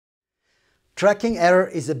Tracking error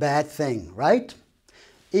is a bad thing, right?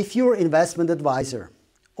 If your investment advisor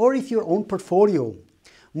or if your own portfolio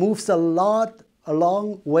moves a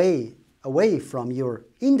long way away from your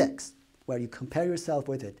index, where you compare yourself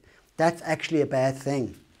with it, that's actually a bad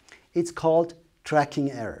thing. It's called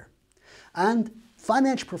tracking error. And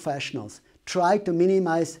financial professionals try to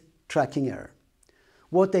minimize tracking error.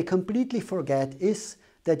 What they completely forget is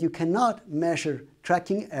that you cannot measure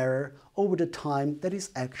tracking error over the time that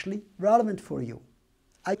is actually relevant for you.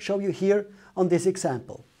 I show you here on this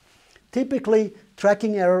example. Typically,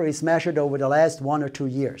 tracking error is measured over the last 1 or 2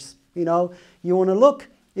 years. You want to look,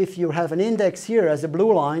 if you have an index here as a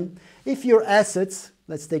blue line, if your assets,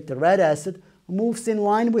 let's take the red asset, moves in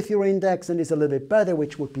line with your index and is a little bit better,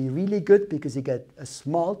 which would be really good because you get a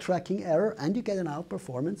small tracking error and you get an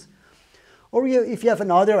outperformance. Or if you have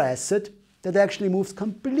another asset that actually moves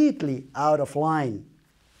completely out of line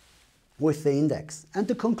with the index. And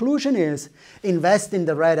the conclusion is, invest in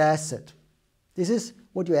the red asset. This is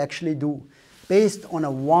what you actually do, based on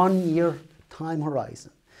a 1-year time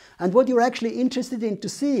horizon. And what you're actually interested in to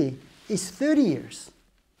see is 30 years.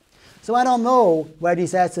 So I don't know where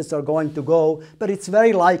these assets are going to go, but it's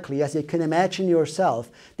very likely, as you can imagine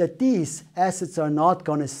yourself, that these assets are not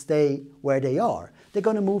going to stay where they are. They're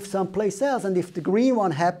going to move someplace else. And if the green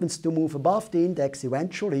one happens to move above the index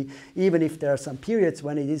eventually, even if there are some periods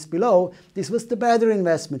when it is below, this was the better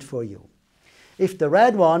investment for you. If the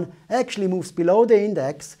red one actually moves below the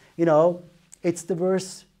index, it's the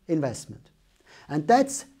worst investment. And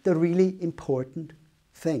that's the really important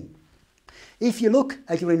thing. If you look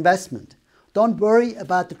at your investment, don't worry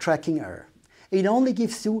about the tracking error. It only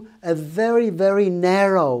gives you a very, very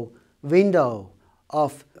narrow window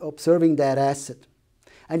of observing that asset.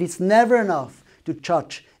 And it's never enough to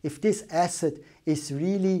judge if this asset is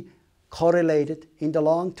really correlated in the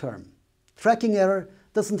long term. Tracking error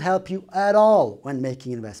doesn't help you at all when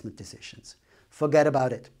making investment decisions. Forget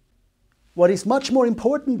about it. What is much more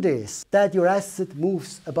important is that your asset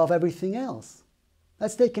moves above everything else.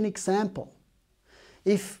 Let's take an example.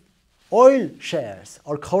 If oil shares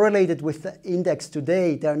are correlated with the index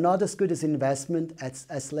today, they're not as good as investment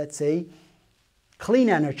as let's say, clean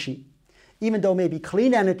energy. Even though maybe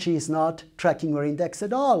clean energy is not tracking your index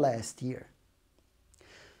at all last year.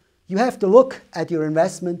 You have to look at your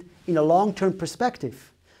investment in a long-term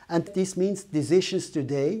perspective. And this means decisions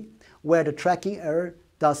today where the tracking error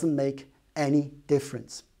doesn't make any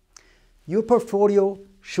difference. Your portfolio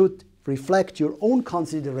should reflect your own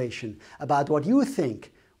consideration about what you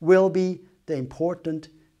think will be the important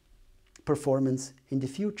performance in the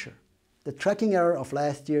future. The tracking error of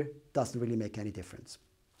last year doesn't really make any difference.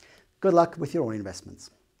 Good luck with your own investments.